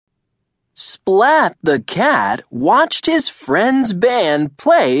Splat the cat watched his friend's band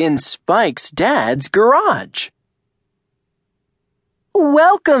play in Spike's dad's garage.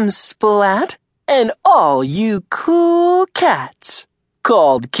 "Welcome, Splat, and all you cool cats,"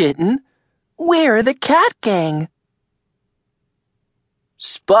 called Kitten. "We're the Cat Gang."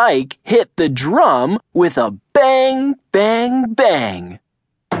 Spike hit the drum with a bang, bang, bang.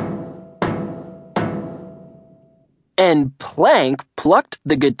 And Plank plucked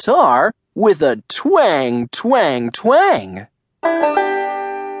the guitar with a twang, twang, twang.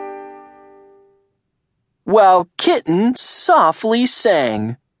 While Kitten softly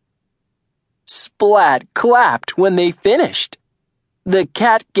sang. Splat clapped when they finished. The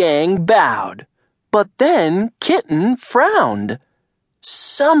Cat Gang bowed, but then Kitten frowned.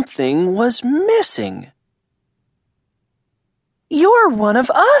 Something was missing. "You're one of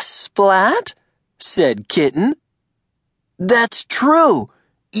us, Splat," said Kitten. "That's true.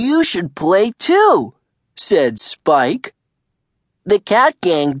 You should play too," said Spike. "The Cat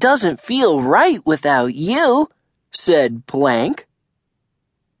Gang doesn't feel right without you," said Plank.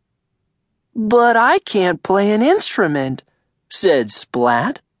 "But I can't play an instrument," said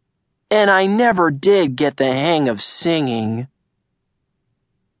Splat, "and I never did get the hang of singing."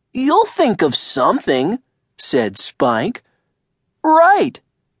 "You'll think of something," said Spike. "Right,"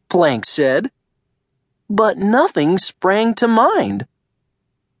 Plank said. But nothing sprang to mind.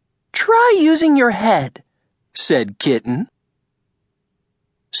 "Try using your head," said Kitten.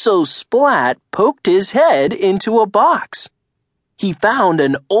 So Splat poked his head into a box. He found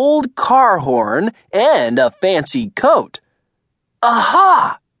an old car horn and a fancy coat.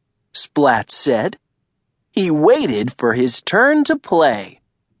 "Aha!" Splat said. He waited for his turn to play.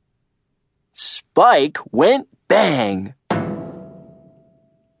 Spike went bang.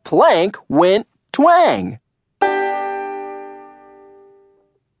 Plank went twang.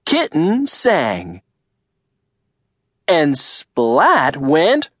 Kitten sang. And Splat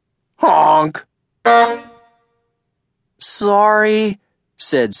went honk. "Sorry,"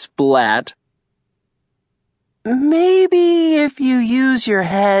 said Splat. "Maybe if you use your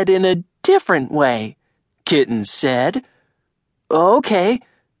head in a different way," Kitten said. "Okay,"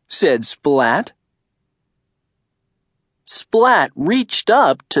 said Splat. Splat reached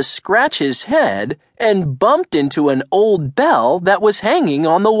up to scratch his head and bumped into an old bell that was hanging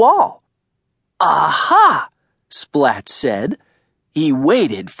on the wall. "Aha!" Splat said. He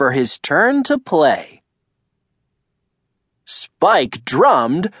waited for his turn to play. Spike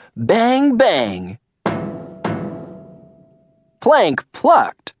drummed bang, bang. Plank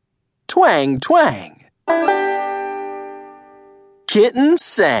plucked twang, twang. Kitten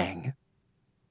sang.